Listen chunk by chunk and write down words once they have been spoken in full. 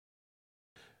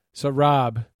So,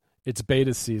 Rob, it's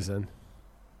beta season.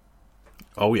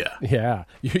 Oh, yeah. Yeah.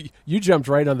 You jumped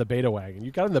right on the beta wagon.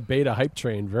 You got on the beta hype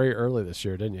train very early this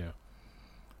year, didn't you?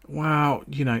 Wow,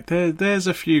 there's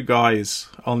a few guys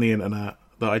on the internet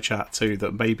that I chat to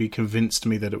that maybe convinced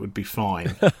me that it would be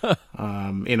fine.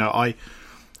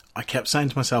 I kept saying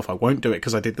to myself, I won't do it,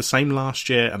 because I did the same last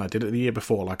year and I did it the year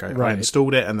before. Like, I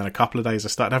installed it, and then a couple of days I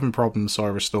started having problems, so I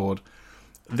restored.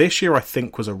 This year, I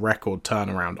think, was a record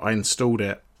turnaround. I installed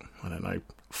it, I don't know,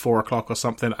 4 o'clock or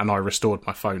something, and I restored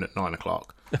my phone at 9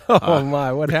 o'clock. Oh,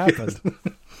 my, what happened?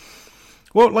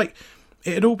 Well, like,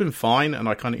 it had all been fine, and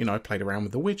I kind of, I played around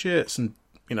with the widgets and,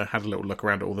 had a little look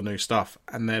around at all the new stuff,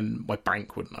 and then my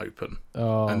bank wouldn't open.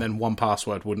 Oh. And then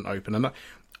 1Password wouldn't open. And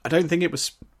I don't think it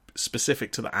was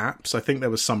specific to the apps. I think there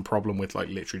was some problem with, like,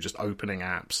 literally just opening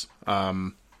apps.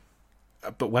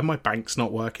 But when my bank's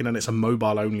not working and it's a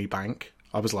mobile-only bank,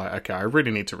 I was like, okay, I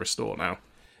really need to restore now.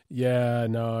 Yeah,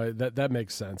 no, that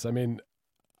makes sense. I mean,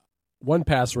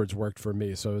 1Password's worked for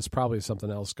me, so it's probably something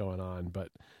else going on.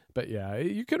 But yeah,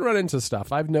 you can run into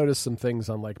stuff. I've noticed some things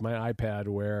on, like, my iPad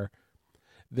where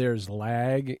there's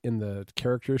lag in the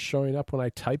characters showing up when I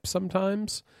type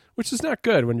sometimes, which is not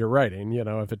good when you're writing,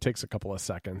 if it takes a couple of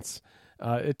seconds.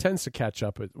 It tends to catch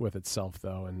up with itself,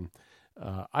 though, and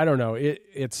I don't know.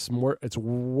 It's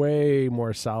way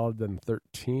more solid than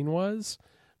 13 was,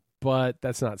 but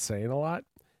that's not saying a lot.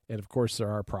 And, of course, there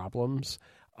are problems.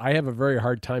 I have a very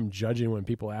hard time judging when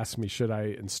people ask me, should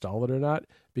I install it or not,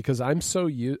 because I'm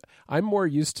more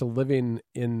used to living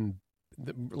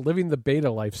the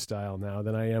beta lifestyle now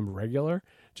than I am regular,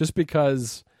 just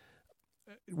because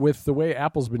with the way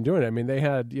Apple's been doing it, I mean, they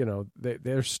had,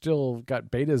 they're still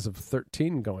got betas of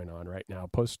 13 going on right now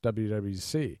post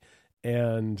WWDC.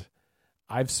 And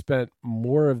I've spent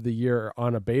more of the year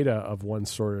on a beta of one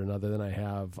sort or another than I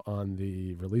have on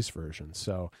the release version.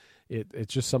 So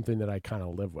it's just something that I kind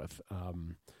of live with.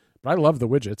 But I love the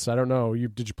widgets. I don't know.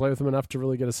 Did you play with them enough to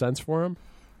really get a sense for them?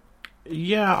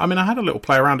 Yeah, I mean, I had a little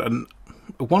play around, and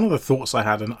one of the thoughts I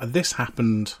had, and this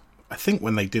happened, I think,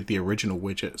 when they did the original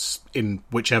widgets, in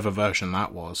whichever version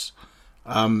that was,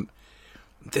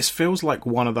 this feels like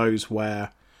one of those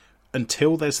where,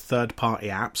 until there's third-party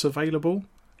apps available,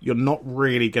 you're not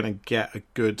really going to get a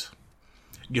good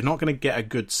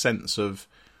sense of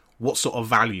what sort of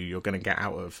value you're going to get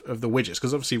out of the widgets.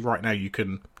 Because obviously right now you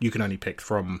can only pick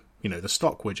from, the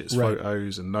stock widgets, right.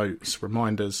 Photos and notes,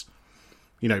 reminders,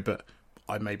 but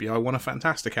I want a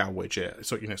Fantastical widget.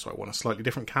 So, so I want a slightly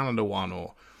different calendar one,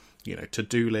 or,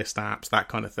 to-do list apps, that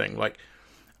kind of thing. Like,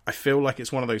 I feel like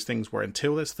it's one of those things where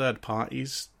until there's third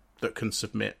parties that can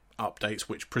submit updates,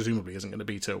 which presumably isn't going to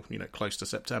be till, close to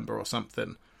September or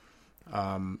something,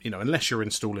 unless you're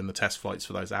installing the test flights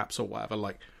for those apps or whatever,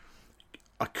 like,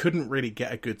 I couldn't really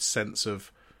get a good sense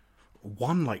of,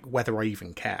 one, like, whether I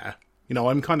even care.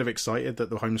 I'm kind of excited that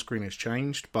the home screen has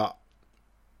changed, but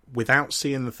without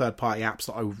seeing the third-party apps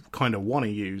that I kind of want to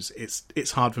use,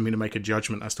 it's hard for me to make a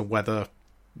judgment as to whether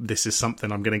this is something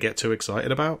I'm going to get too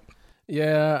excited about.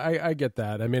 Yeah, I get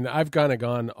that. I mean, I've kind of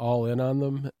gone all in on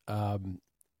them,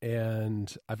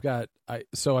 and I've got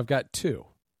two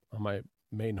on my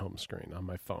main home screen on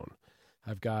my phone.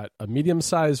 I've got a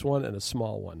medium-sized one and a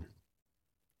small one,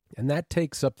 and that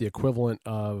takes up the equivalent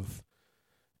of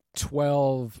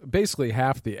 12, basically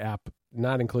half the app,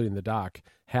 not including the dock,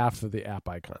 half of the app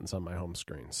icons on my home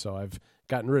screen. So I've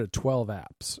gotten rid of 12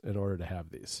 apps in order to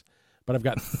have these. But I've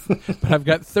got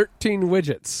 13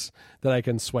 widgets that I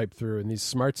can swipe through in these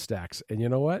smart stacks. And you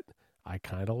know what? I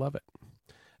kind of love it.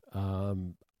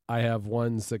 I have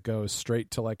ones that go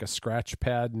straight to like a scratch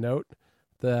pad note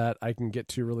that I can get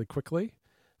to really quickly.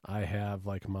 I have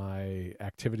like my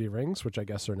activity rings, which I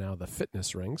guess are now the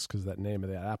fitness rings because that name of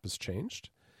the app has changed.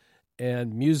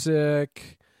 And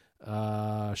music,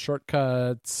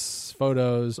 shortcuts,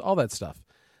 photos, all that stuff.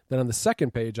 Then on the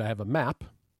second page, I have a map,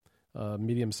 a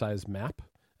medium-sized map,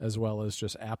 as well as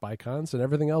just app icons, and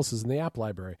everything else is in the app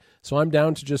library. So I'm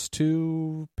down to just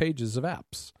 2 pages of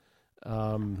apps.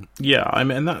 Yeah, I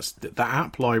mean, that's the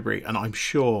app library, and I'm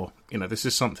sure, this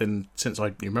is something since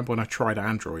you remember when I tried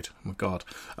Android? Oh my God.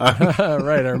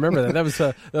 Right, I remember that. That was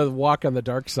a walk on the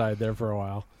dark side there for a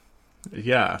while.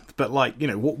 Yeah, but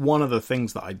one of the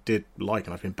things that I did like,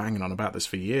 and I've been banging on about this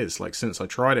for years, like since I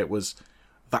tried it, was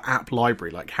the app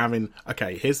library, like having,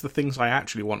 okay, here's the things I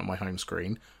actually want on my home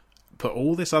screen, put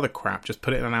all this other crap, just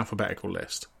put it in an alphabetical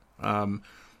list.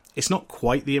 It's not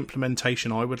quite the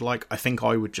implementation I would like. I think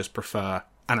I would just prefer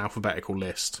an alphabetical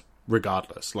list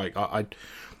regardless. Like, I'm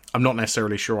not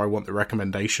necessarily sure I want the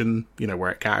recommendation,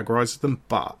 where it categorizes them,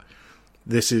 but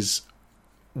this is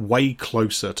way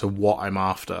closer to what I'm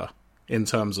after in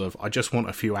terms of I just want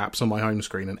a few apps on my home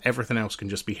screen and everything else can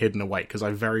just be hidden away because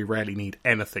I very rarely need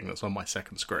anything that's on my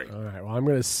second screen. All right. Well, I'm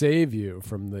going to save you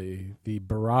from the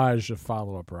barrage of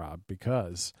follow-up, Rob,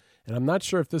 because, and I'm not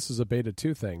sure if this is a beta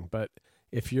 2 thing, but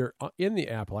if you're in the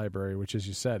app library, which, as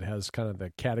you said, has kind of the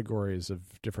categories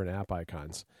of different app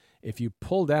icons, if you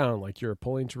pull down like you're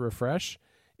pulling to refresh,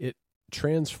 it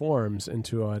transforms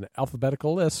into an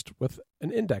alphabetical list with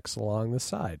an index along the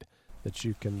side that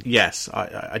you can... Yes,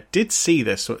 I did see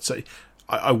this. So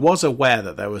I was aware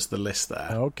that there was the list there.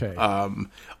 Okay.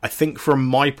 I think from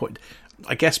my point,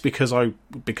 I guess because I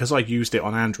used it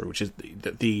on Android, which is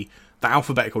the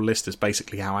alphabetical list is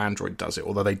basically how Android does it,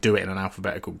 although they do it in an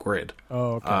alphabetical grid.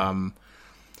 Oh, okay.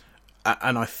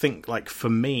 And I think, like, for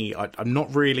me, I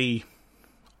don't really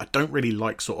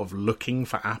like sort of looking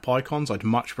for app icons. I'd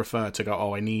much prefer to go,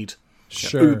 oh, I need...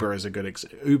 Sure. Uber's a good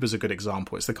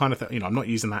example. It's the kind of thing, I'm not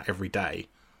using that every day.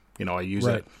 I use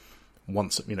it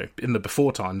once, in the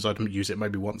before times, I'd use it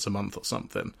maybe once a month or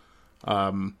something.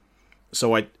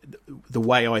 So the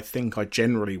way I think I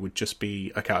generally would just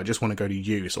be, okay, I just want to go to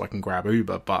you so I can grab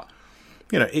Uber. But,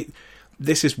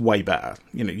 this is way better.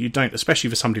 You don't, especially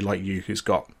for somebody like you who's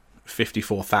got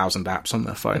 54,000 apps on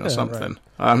their phone or something.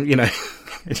 Right.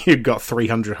 You've got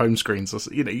 300 home screens.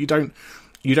 Or,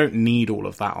 you don't need all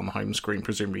of that on the home screen.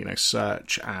 Presumably,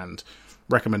 search and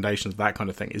recommendations, that kind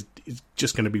of thing is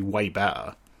just going to be way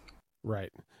better.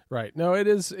 Right. No, it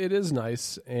is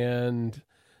nice. And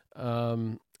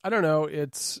I don't know.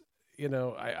 It's,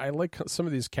 I like some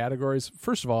of these categories.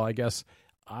 First of all, I guess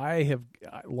I have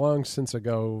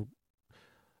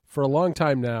for a long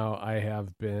time now, I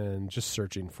have been just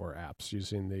searching for apps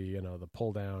using the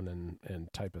pull down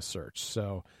and type of search.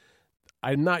 So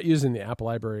I'm not using the app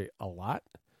library a lot,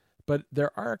 but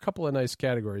there are a couple of nice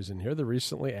categories in here. The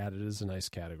recently added is a nice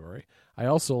category. I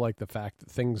also like the fact that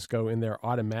things go in there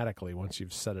automatically once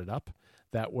you've set it up.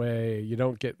 That way you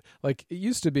don't get, like it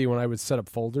used to be when I would set up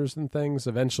folders and things,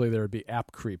 eventually there would be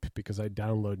app creep because I'd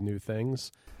download new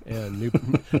things and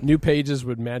new pages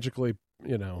would magically,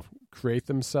 create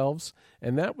themselves.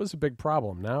 And that was a big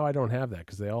problem. Now I don't have that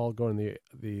because they all go in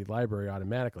the library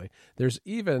automatically. There's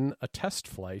even a test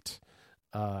flight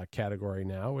category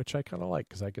now, which I kind of like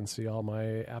because I can see all my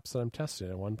apps that I'm testing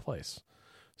in one place.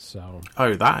 So,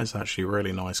 that is actually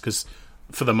really nice because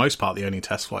for the most part, the only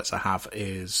test flights I have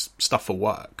is stuff for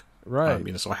work.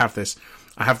 Right. So I have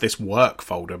this work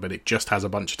folder, but it just has a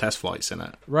bunch of test flights in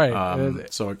it.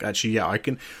 Right. So actually, I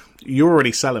can. You're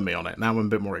already selling me on it. Now I'm a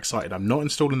bit more excited. I'm not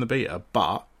installing the beta,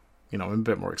 but I'm a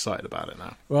bit more excited about it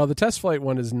now. Well, the test flight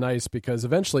one is nice because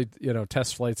eventually,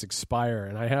 test flights expire,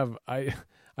 and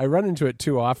I run into it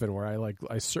too often where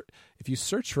if you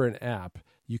search for an app,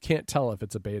 you can't tell if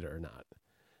it's a beta or not.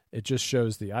 It just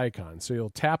shows the icon. So you'll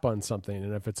tap on something,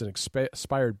 and if it's an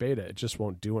expired beta, it just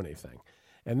won't do anything.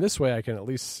 And this way I can at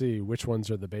least see which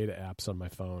ones are the beta apps on my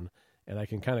phone, and I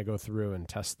can kind of go through and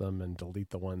test them and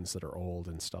delete the ones that are old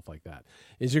and stuff like that.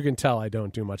 As you can tell, I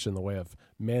don't do much in the way of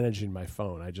managing my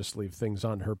phone. I just leave things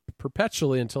on her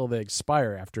perpetually until they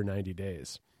expire after 90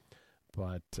 days.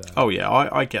 But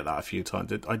I get that a few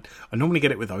times. I normally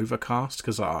get it with Overcast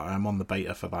because I'm on the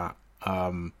beta for that.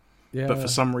 But for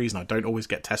some reason, I don't always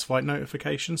get test flight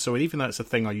notifications. So even though it's a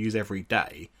thing I use every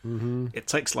day, it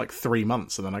takes like 3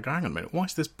 months. And then I go, hang on a minute, why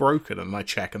is this broken? And I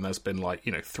check, and there's been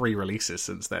 3 releases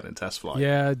since then in test flight.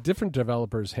 Yeah, different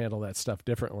developers handle that stuff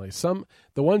differently.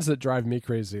 The ones that drive me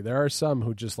crazy, there are some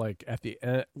who just at the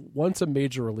end, once a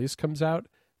major release comes out,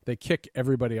 they kick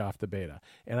everybody off the beta.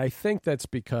 And I think that's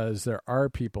because there are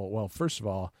people, well, first of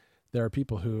all, there are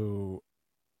people who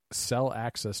sell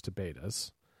access to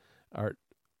betas,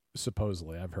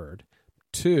 supposedly, I've heard.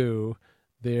 2,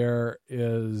 there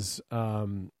is,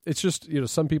 it's just,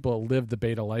 some people live the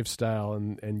beta lifestyle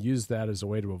and use that as a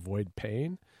way to avoid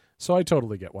pain. So I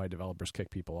totally get why developers kick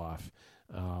people off.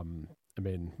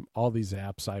 All these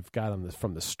apps I've got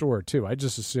from the store too. I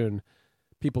just assume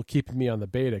people keep me on the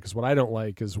beta because what I don't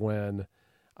like is when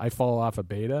I fall off a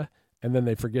beta and then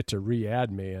they forget to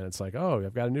re-add me, and it's like, oh,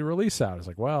 I've got a new release out. It's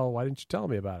like, well, why didn't you tell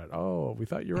me about it? Oh, we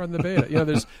thought you were on the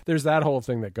beta. There's that whole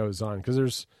thing that goes on because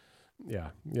there's,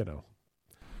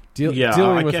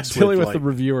 dealing with the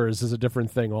reviewers is a different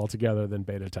thing altogether than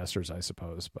beta testers, I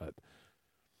suppose. But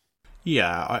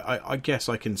yeah, I guess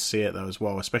I can see it though as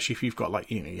well, especially if you've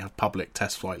got you have public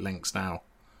test flight links now.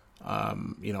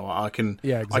 I can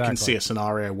see a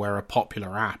scenario where a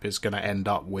popular app is going to end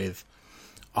up with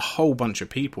a whole bunch of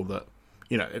people that,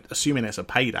 assuming it's a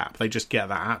paid app, they just get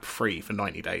that app free for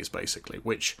 90 days, basically,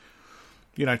 which,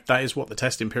 that is what the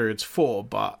testing period's for,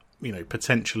 but,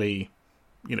 potentially,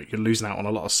 you're losing out on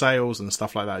a lot of sales and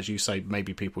stuff like that. As you say,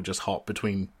 maybe people just hop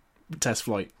between test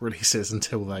flight releases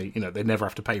until they never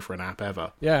have to pay for an app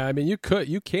ever. Yeah, I mean, you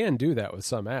can do that with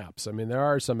some apps. I mean, there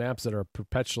are some apps that are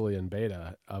perpetually in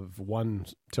beta of one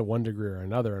degree or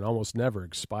another and almost never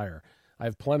expire. I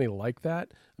have plenty like that.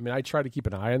 I mean, I try to keep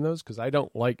an eye on those because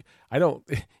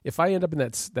if I end up in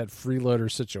that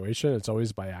freeloader situation, it's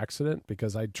always by accident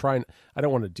because I don't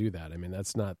want to do that. I mean,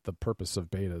 that's not the purpose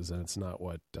of betas and it's not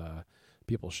what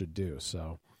people should do.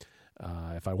 So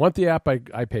if I want the app,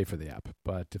 I pay for the app.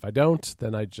 But if I don't,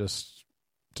 then I just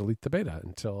delete the beta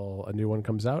until a new one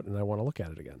comes out and I want to look at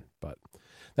it again. But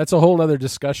that's a whole other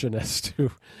discussion as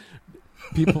to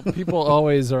people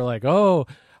always are like, oh,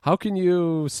 how can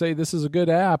you say this is a good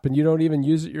app and you don't even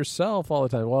use it yourself all the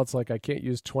time? Well, it's like I can't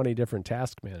use 20 different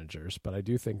task managers, but I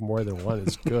do think more than one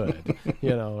is good.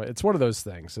 It's one of those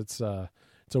things. It's a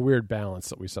weird balance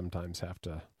that we sometimes have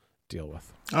to deal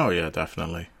with. Oh, yeah,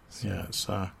 definitely. So. Yeah, it's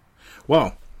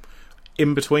well,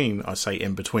 in between, I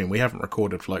we haven't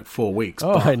recorded for like 4 weeks.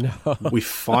 Oh, but I know. I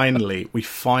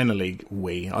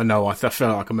know, I feel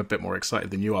like I'm a bit more excited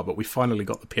than you are, but we finally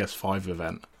got the PS5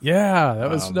 event. Yeah, that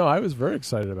was, I was very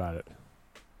excited about it.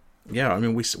 Yeah, I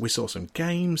mean, we saw some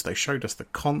games, they showed us the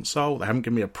console, they haven't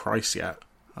given me a price yet.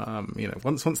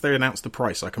 Once they announce the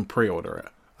price, I can pre-order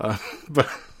it. But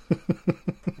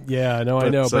yeah, no, I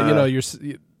know, but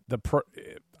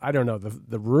I don't know.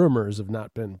 The rumors have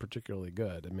not been particularly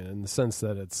good. I mean, in the sense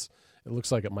that it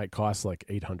looks like it might cost like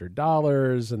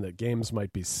 $800, and that games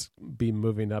might be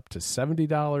moving up to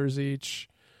 $70 each,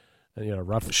 and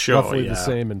roughly the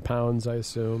same in pounds, I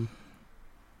assume.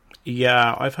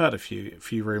 Yeah, I've heard a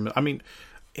few rumors. I mean,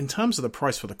 in terms of the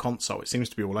price for the console, it seems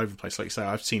to be all over the place. Like you say,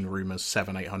 I've seen rumors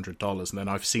 $700-800, and then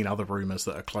I've seen other rumors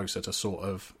that are closer to sort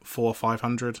of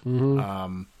 $400-500.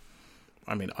 Mm-hmm.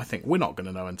 I mean, I think we're not going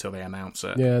to know until they announce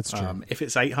it. Yeah, that's true. If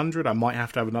it's $800, I might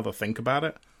have to have another think about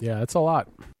it. Yeah, it's a lot.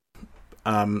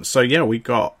 So yeah, we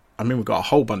got a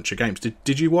whole bunch of games.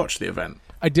 Did you watch the event?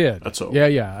 I did. That's all.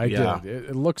 Yeah, I did.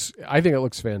 I think it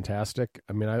looks fantastic.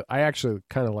 I mean, I actually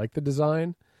kind of like the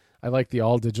design. I like the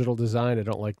all digital design. I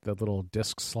don't like the little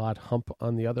disc slot hump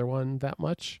on the other one that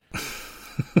much.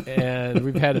 And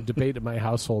we've had a debate in my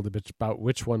household about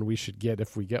which one we should get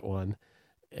if we get one.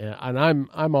 And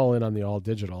I'm all in on the all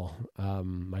digital.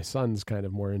 My son's kind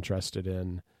of more interested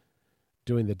in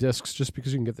doing the discs just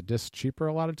because you can get the discs cheaper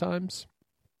a lot of times.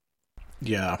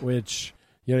 Yeah. Which,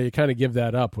 you kind of give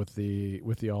that up with the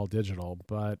all digital,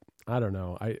 but I don't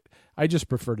know. I just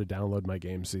prefer to download my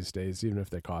games these days, even if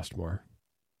they cost more.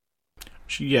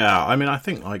 Yeah, I mean, I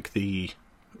think like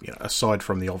aside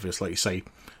from the obvious, like you say,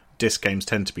 disc games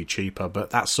tend to be cheaper, but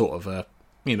that's sort of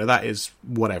that is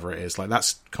whatever it is. Like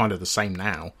that's kind of the same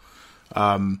now.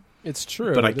 It's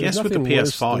true, but I guess with the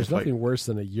PS5, there's nothing worse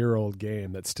than a year-old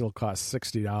game that still costs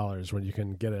 $60 when you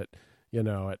can get it,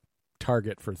 at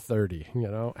Target for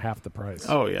 $30. Half the price.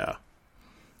 Oh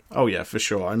yeah, for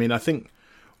sure. I mean, I think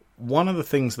one of the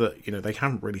things that they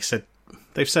haven't really said.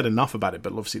 They've said enough about it,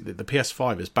 but obviously the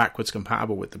PS5 is backwards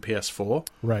compatible with the PS4.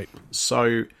 Right.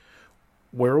 So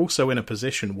we're also in a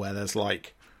position where there's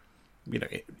like.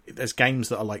 There's games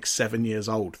that are like 7 years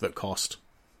old that cost,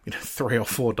 $3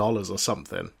 or $4 or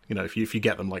something. If you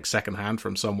get them like secondhand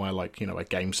from somewhere like a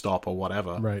GameStop or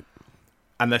whatever, right?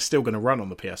 And they're still going to run on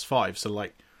the PS5. So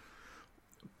like,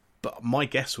 but my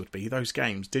guess would be those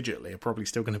games digitally are probably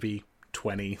still going to be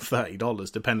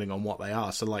 $20-30 depending on what they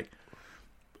are. So like,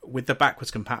 with the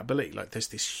backwards compatibility, like there's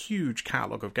this huge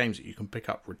catalog of games that you can pick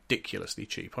up ridiculously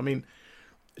cheap. I mean,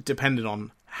 depending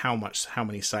on how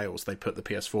many sales they put the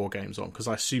PS4 games on, because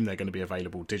I assume they're going to be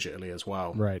available digitally as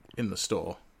well, right, in the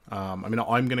store. I mean,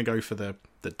 I'm going to go for the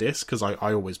disc because I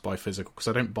always buy physical because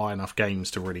I don't buy enough games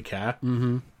to really care.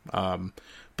 Mm-hmm.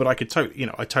 But I could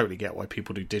I totally get why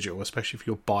people do digital, especially if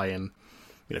you're buying,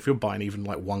 even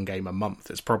like one game a month.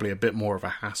 It's probably a bit more of a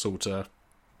hassle to,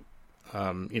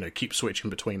 keep switching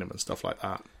between them and stuff like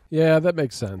that. Yeah, that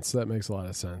makes sense. That makes a lot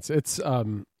of sense. It's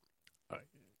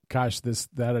gosh,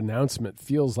 that announcement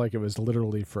feels like it was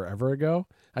literally forever ago.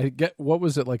 What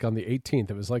was it like on the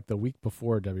 18th? It was like the week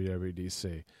before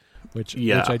WWDC, which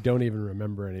I don't even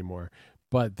remember anymore.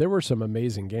 But there were some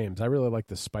amazing games. I really liked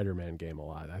the Spider-Man game a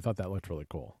lot. I thought that looked really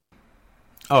cool.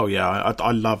 Oh yeah,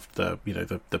 I loved the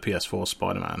PS4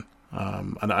 Spider-Man.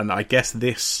 And I guess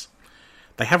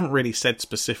they haven't really said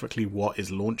specifically what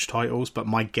is launch titles, but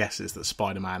my guess is that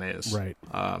Spider-Man is right.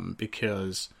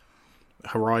 Because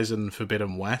Horizon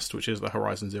Forbidden West, which is the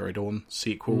Horizon Zero Dawn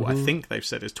sequel, mm-hmm. I think they've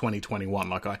said is 2021.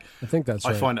 Like I think that's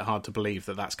right. I find it hard to believe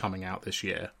that that's coming out this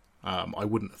year. I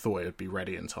wouldn't have thought it would be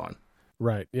ready in time.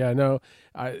 Right. Yeah. No.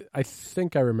 I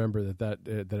think I remember that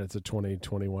it's a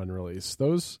 2021 release.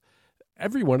 Those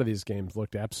every one of these games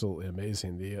looked absolutely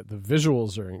amazing. The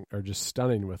visuals are just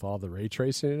stunning with all the ray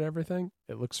tracing and everything.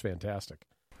 It looks fantastic.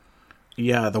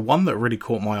 Yeah, the one that really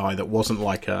caught my eye that wasn't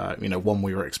like a one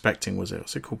we were expecting was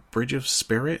it called Bridge of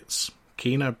Spirits?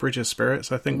 Kena Bridge of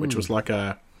Spirits, I think, which was like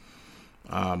a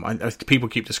people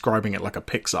keep describing it like a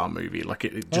Pixar movie. Like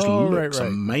it just looks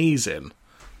amazing.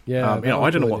 Yeah, I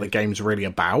don't know what the game's really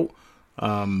about,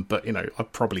 but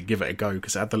I'd probably give it a go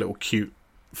because it had the little cute,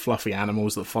 fluffy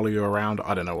animals that follow you around.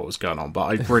 I don't know what was going on, but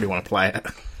I really want to play it.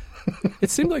 It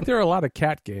seemed like there were a lot of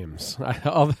cat games.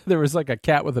 There was like a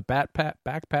cat with a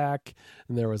backpack,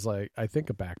 and there was like, I think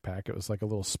a backpack. It was like a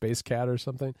little space cat or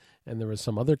something, and there was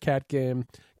some other cat game.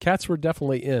 Cats were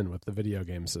definitely in with the video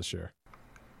games this year.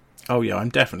 Oh yeah, I'm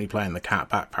definitely playing the cat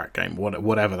backpack game,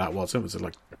 whatever that was. Was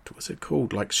it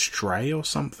called like Stray or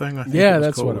something? I think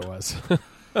that's called. What it was.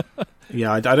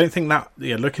 Yeah, I don't think that.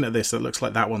 Yeah, looking at this, it looks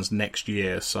like that one's next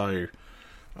year. So,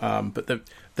 but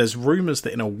there's rumors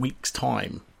that in a week's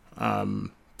time,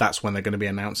 that's when they're going to be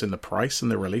announcing the price and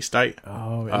the release date.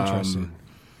 Oh, interesting.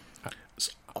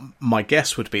 My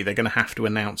guess would be they're going to have to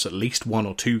announce at least one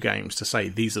or two games to say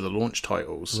these are the launch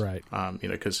titles, right?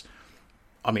 Because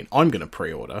I'm going to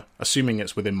pre-order, assuming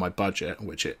it's within my budget,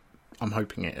 which I'm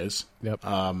hoping it is. Yep. But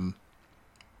I'm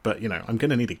going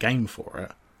to need a game for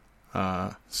it.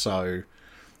 So,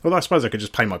 I suppose I could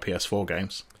just play my PS4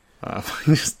 games.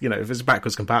 If it's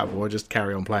backwards compatible, I'll just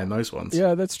carry on playing those ones.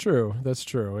 Yeah, that's true.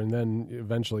 And then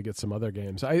eventually get some other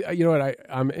games.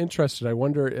 I'm interested. I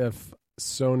wonder if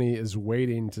Sony is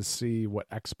waiting to see what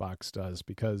Xbox does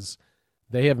because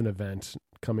they have an event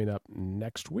coming up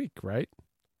next week, right?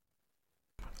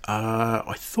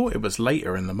 I thought it was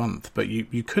later in the month, but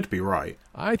you could be right.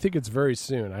 I think it's very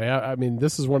soon. I mean,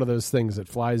 this is one of those things that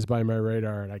flies by my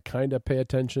radar, and I kind of pay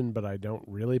attention, but I don't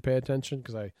really pay attention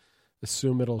because I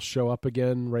assume it'll show up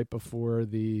again right before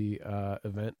the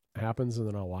event happens, and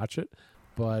then I'll watch it.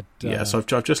 But yeah, so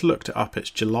I've just looked it up. It's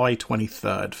July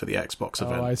 23rd for the Xbox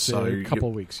event. Oh, I see. So a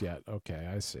couple weeks yet. Okay,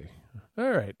 I see. All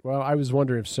right. Well, I was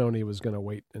wondering if Sony was going to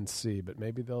wait and see, but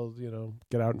maybe they'll,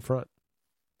 get out in front.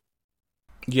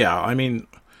 Yeah, I mean,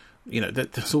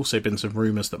 there's also been some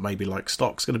rumours that maybe like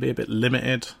stock's going to be a bit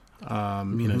limited.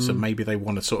 So maybe they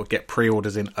want to sort of get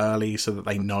pre-orders in early so that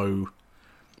they know,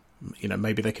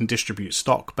 maybe they can distribute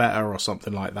stock better or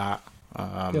something like that.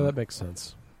 Yeah, that makes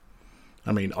sense.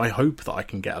 I mean, I hope that I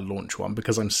can get a launch one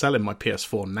because I'm selling my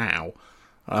PS4 now,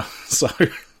 so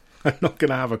I'm not going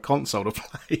to have a console to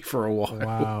play for a while.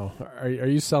 Wow. Are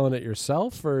you selling it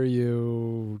yourself, or are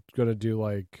you going to do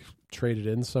like trade it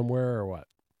in somewhere, or what?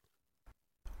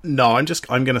 No, I'm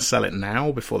going to sell it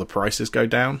now before the prices go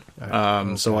down.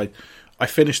 Okay. So I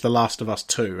finished The Last of Us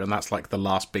 2, and that's like the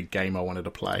last big game I wanted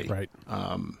to play. Right.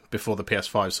 Before the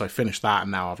PS5, so I finished that,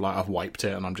 and now I've wiped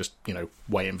it, and I'm just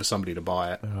waiting for somebody to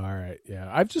buy it. All right,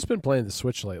 yeah. I've just been playing the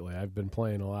Switch lately. I've been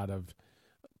playing a lot of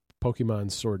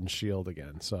Pokemon Sword and Shield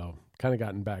again, so kind of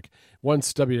gotten back.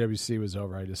 Once WWC was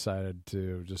over, I decided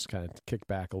to just kind of kick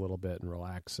back a little bit and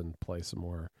relax and play some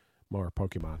more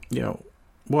Pokemon. Yeah.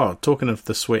 Well, talking of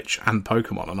the Switch and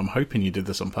Pokemon, and I'm hoping you did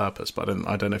this on purpose, but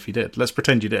I don't know if you did. Let's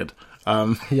pretend you did.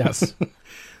 Yes.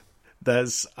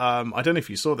 There's, I don't know if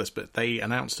you saw this, but they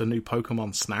announced a new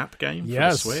Pokemon Snap game for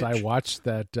the Switch. Yes, I watched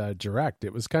that direct.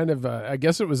 It was kind of, I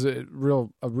guess it was a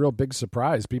real big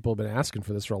surprise. People have been asking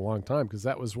for this for a long time, because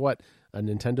that was, a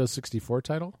Nintendo 64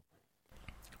 title?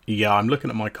 Yeah, I'm looking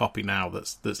at my copy now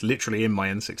that's literally in my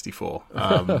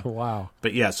N64. Wow.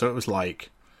 But yeah, so it was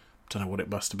like, I don't know what it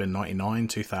must have been, 99,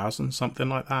 2000, something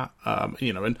like that.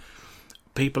 And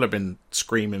people have been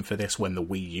screaming for this when the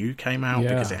Wii U came out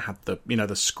because it had the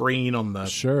the screen on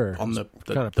the on the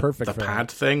kind of perfect the pad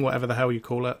thing, whatever the hell you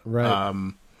call it. Right.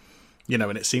 And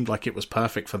it seemed like it was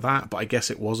perfect for that, but I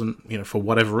guess it wasn't. For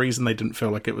whatever reason, they didn't feel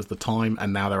like it was the time,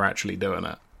 and now they're actually doing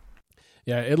it.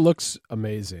 Yeah, it looks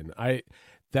amazing.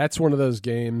 That's one of those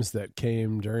games that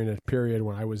came during a period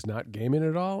when I was not gaming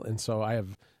at all, and so I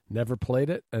have never played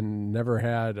it and never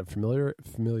had a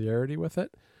familiarity with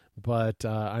it, but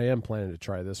I am planning to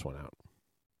try this one out.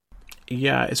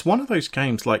 Yeah, it's one of those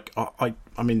games, like, I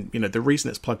mean, the reason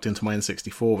it's plugged into my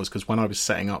N64 was because when I was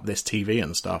setting up this TV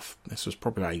and stuff, this was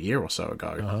probably about a year or so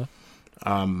ago,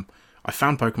 I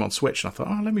found Pokemon Switch, and I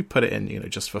thought, let me put it in,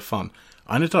 just for fun.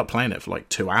 I ended up playing it for like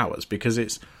 2 hours, because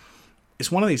it's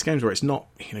one of these games where it's not,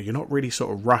 you're not really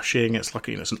sort of rushing. It's like,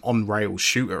 it's an on-rails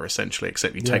shooter, essentially,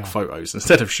 except you take photos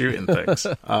instead of shooting things.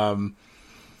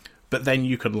 But then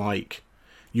you can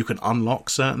unlock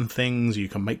certain things. You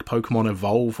can make Pokemon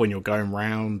evolve when you're going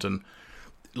around. And,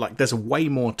 like, there's way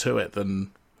more to it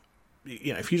than,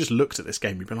 if you just looked at this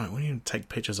game, you'd be like, well, you take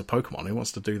pictures of Pokemon. Who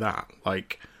wants to do that?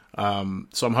 Like,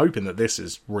 So I'm hoping that this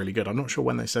is really good. I'm not sure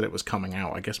when they said it was coming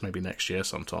out. I guess maybe next year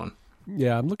sometime.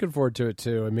 Yeah, I'm looking forward to it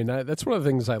too. I mean, that's one of the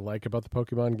things I like about the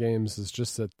Pokemon games is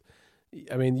just that,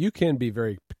 I mean, you can be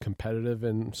very competitive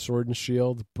in Sword and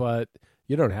Shield, but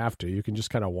you don't have to. You can just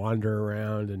kind of wander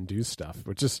around and do stuff,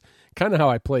 which is kind of how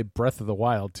I play Breath of the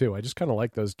Wild too. I just kind of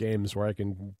like those games where I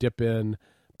can dip in,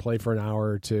 play for an hour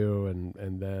or two,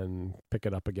 and then pick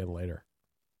it up again later.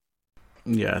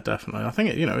 Yeah, definitely. I think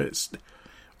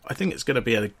I think it's going to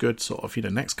be a good sort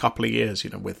of next couple of years.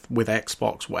 With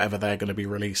Xbox, whatever they're going to be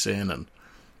releasing, and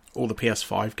all the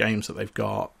PS5 games that they've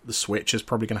got. The Switch is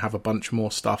probably going to have a bunch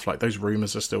more stuff. Like those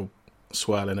rumors are still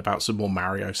swirling about some more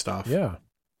Mario stuff. Yeah.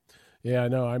 Yeah,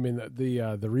 no, I mean,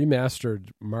 the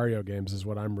remastered Mario games is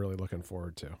what I'm really looking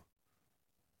forward to.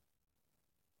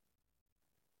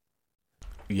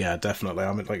 Yeah, definitely.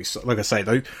 I mean, like I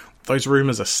say, those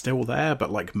rumors are still there,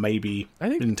 but like maybe I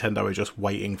think Nintendo are just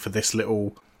waiting for this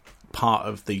little part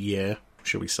of the year,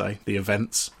 shall we say, the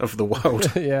events of the world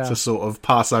to sort of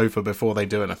pass over before they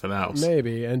do anything else.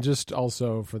 Maybe, and just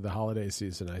also for the holiday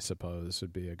season, I suppose,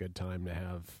 would be a good time to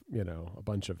have, a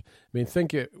bunch of... I mean,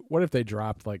 what if they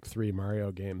dropped like 3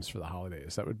 Mario games for the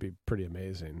holidays? That would be pretty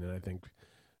amazing, and I think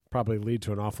probably lead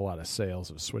to an awful lot of sales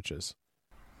of Switches.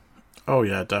 Oh,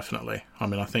 yeah, definitely. I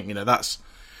mean, I think, that's...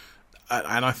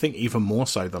 And I think even more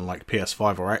so than like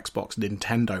PS5 or Xbox,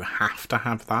 Nintendo have to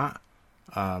have that,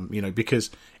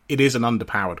 because it is an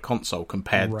underpowered console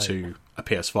compared to a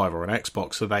PS5 or an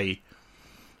Xbox, so they,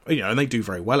 and they do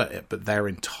very well at it, but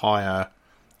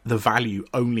the value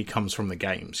only comes from the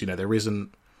games. There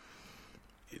isn't,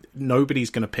 nobody's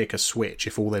going to pick a Switch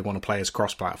if all they want to play is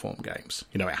cross-platform games.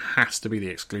 It has to be the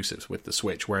exclusives with the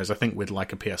Switch, whereas I think with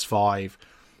like a PS5,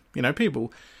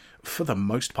 people, for the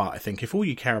most part, I think if all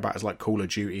you care about is like Call of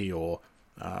Duty or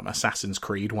Assassin's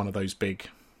Creed, one of those big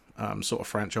sort of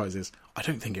franchises, I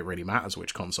don't think it really matters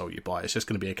which console you buy. It's just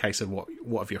going to be a case of what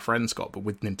have your friends got. But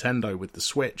with Nintendo, with the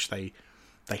Switch, they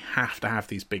have to have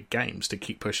these big games to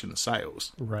keep pushing the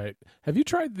sales. Right. Have you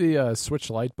tried the Switch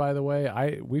Lite, by the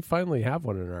way? We finally have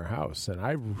one in our house, and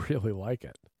I really like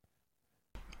it.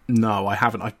 No, I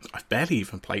haven't. I've barely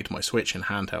even played my Switch in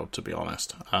handheld, to be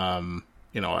honest.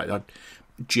 I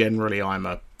generally I'm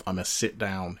a sit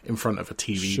down in front of a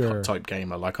TV type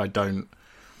gamer. Like I don't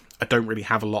really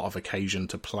have a lot of occasion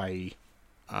to play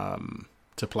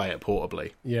it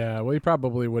portably. Yeah, well, you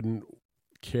probably wouldn't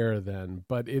care then,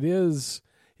 but it's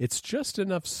just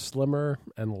enough slimmer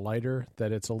and lighter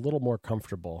that it's a little more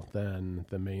comfortable than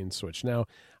the main Switch. Now,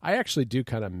 I actually do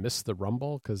kind of miss the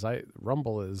rumble because I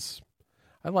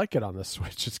like it on the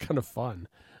Switch. It's kind of fun,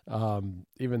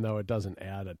 even though it doesn't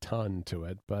add a ton to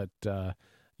it, but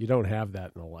you don't have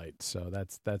that in the Lite, so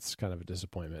that's kind of a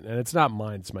disappointment. And it's not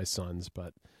mine, it's my son's,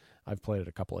 but I've played it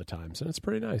a couple of times, and it's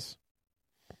pretty nice.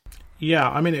 Yeah,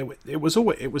 I mean, it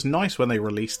was nice when they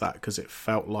released that because it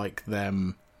felt like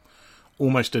them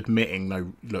almost admitting,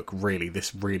 no, look, really,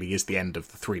 this really is the end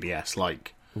of the 3DS.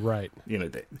 Like, right,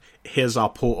 here's our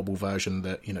portable version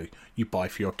that you buy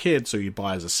for your kids or you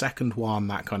buy as a second one,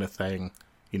 that kind of thing.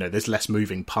 There's less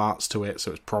moving parts to it,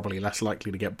 so it's probably less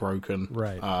likely to get broken.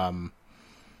 Right. I'm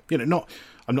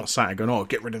not sat there going, oh,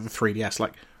 get rid of the 3DS.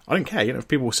 Like, I don't care. If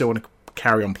people still want to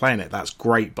carry on playing it, that's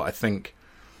great. But I think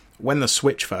when the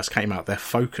Switch first came out, their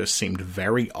focus seemed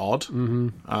very odd.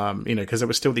 Mm-hmm. Because there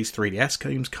were still these 3DS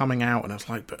games coming out, and I was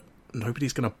like, but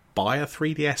nobody's going to buy a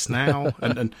 3DS now.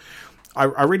 and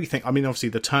I really think, I mean, obviously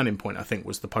the turning point, I think,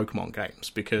 was the Pokemon games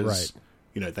because,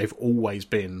 they've always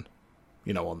been,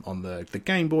 on the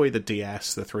Game Boy, the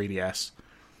DS, the 3DS.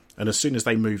 And as soon as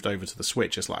they moved over to the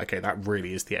Switch, it's like, okay, that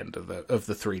really is the end of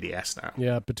the 3DS now.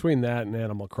 Yeah, between that and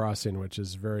Animal Crossing, which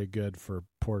is very good for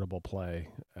portable play,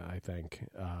 I think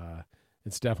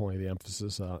it's definitely the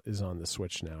emphasis is on the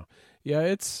Switch now. Yeah,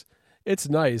 it's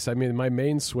nice. I mean, my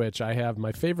main Switch, I have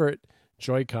my favorite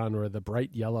Joy-Con were the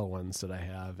bright yellow ones that I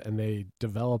have, and they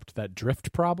developed that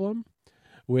drift problem.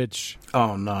 Which,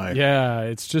 oh no, yeah,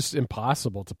 it's just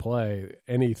impossible to play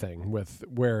anything with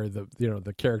where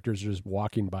the characters are just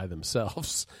walking by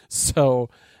themselves. So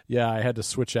yeah, I had to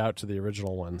switch out to the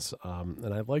original ones,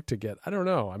 and I'd like to get, I don't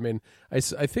know, I mean, I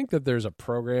think that there's a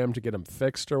program to get them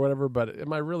fixed or whatever, but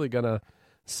am I really gonna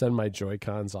send my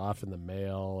Joy-Cons off in the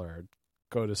mail or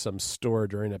go to some store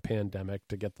during a pandemic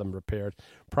to get them repaired?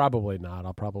 Probably not.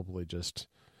 I'll probably just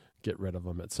get rid of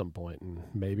them at some point and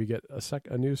maybe get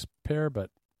a new pair, but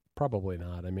probably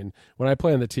not. I mean, when I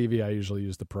play on the TV, I usually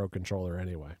use the Pro Controller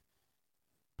anyway.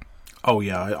 Oh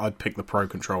yeah, I'd pick the Pro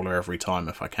Controller every time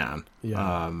if I can. Yeah.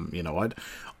 I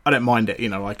don't mind it.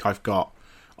 Like I've got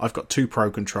 2 Pro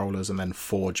Controllers and then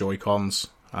 4 Joy-Cons.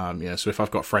 So if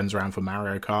I've got friends around for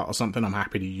Mario Kart or something, I'm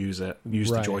happy to use the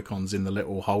Joy-Cons in the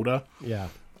little holder. Yeah.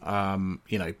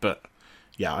 But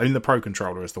yeah, I mean, the Pro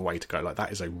Controller is the way to go. Like,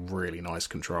 that is a really nice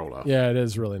controller. Yeah, it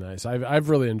is really nice. I've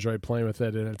really enjoyed playing with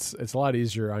it, and it's a lot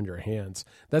easier on your hands.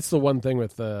 That's the one thing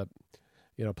with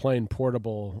playing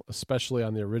portable, especially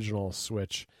on the original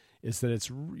Switch, is that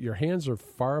your hands are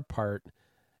far apart,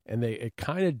 and it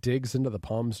kind of digs into the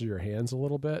palms of your hands a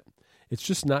little bit. It's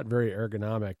just not very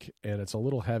ergonomic, and it's a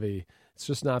little heavy. It's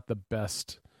just not the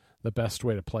best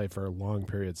way to play for long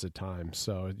periods of time.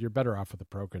 So you're better off with the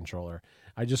Pro Controller.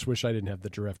 I just wish I didn't have the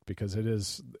drift, because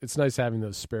it's nice having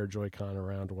those spare Joy-Con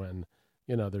around when,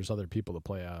 there's other people to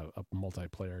play a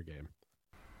multiplayer game.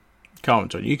 Come on,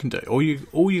 John, you can do it. All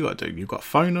you got to do, you've got to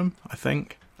phone them, I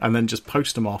think, and then just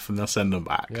post them off and they'll send them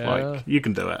back. Yeah. Like, you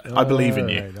can do it. I believe in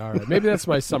you. All right. Maybe that's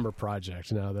my summer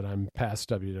project now that I'm past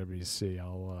WWDC.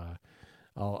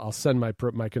 I'll send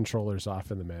my controllers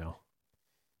off in the mail.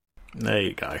 There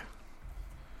you go.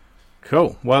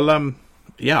 Cool. Well,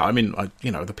 yeah, I mean,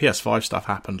 the PS5 stuff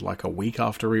happened like a week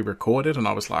after we recorded, and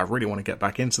I was like, I really want to get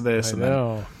back into this.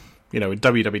 Then, with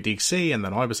WWDC, and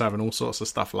then I was having all sorts of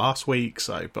stuff last week,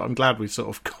 but I'm glad we sort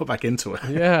of got back into it.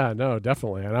 Yeah, no,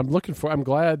 definitely. And I'm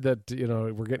glad that,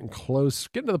 we're getting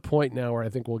to the point now where I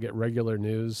think we'll get regular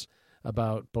news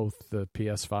about both the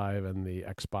PS5 and the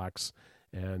Xbox,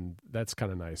 and that's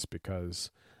kind of nice, because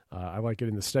I like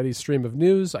getting the steady stream of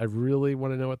news. I really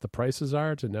want to know what the prices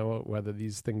are, to know whether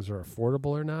these things are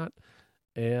affordable or not,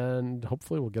 and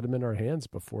hopefully we'll get them in our hands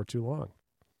before too long.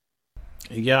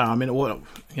 Yeah, I mean,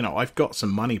 I've got some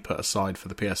money put aside for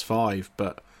the PS5,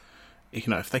 but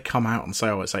if they come out and say,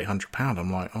 "Oh, it's £800,"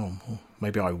 I'm like, "Oh, well,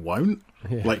 maybe I won't."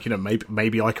 Yeah. Like,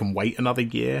 maybe I can wait another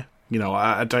year.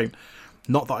 I don't.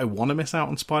 Not that I want to miss out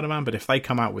on Spider-Man, but if they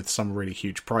come out with some really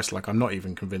huge price, like, I'm not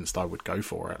even convinced I would go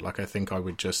for it. Like, I think I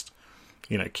would just,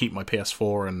 keep my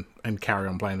PS4 and carry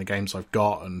on playing the games I've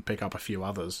got and pick up a few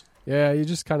others. Yeah, you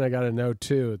just kind of got to know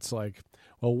too. It's like,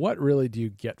 well, what really do you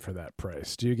get for that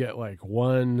price? Do you get like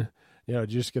one, do you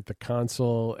just get the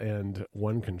console and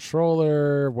one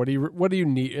controller? What do you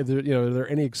need? Are there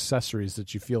any accessories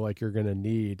that you feel like you're going to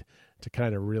need to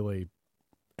kind of really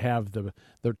have the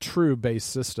true base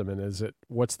system? And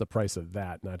what's the price of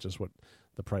that, not just what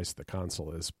the price of the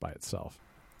console is by itself?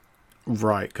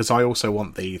 Right, because I also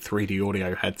want the 3D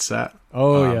audio headset.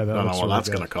 Oh, yeah. I don't know what that's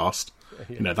going to cost.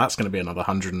 Yeah. That's going to be another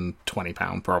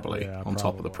 £120 probably on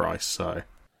top of the price. So,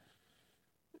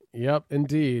 yep,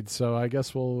 indeed. So I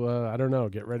guess we'll, I don't know,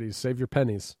 get ready. Save your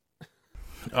pennies.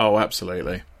 Oh,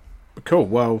 absolutely. Cool.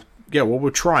 Well, yeah. Well,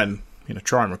 we'll try and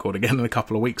record again in a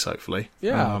couple of weeks, hopefully.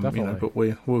 Yeah, definitely. But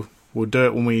we'll do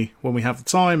it when we have the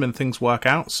time and things work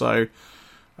out. So,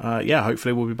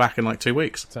 hopefully we'll be back in like 2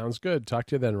 weeks. Sounds good. Talk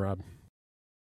to you then, Rob.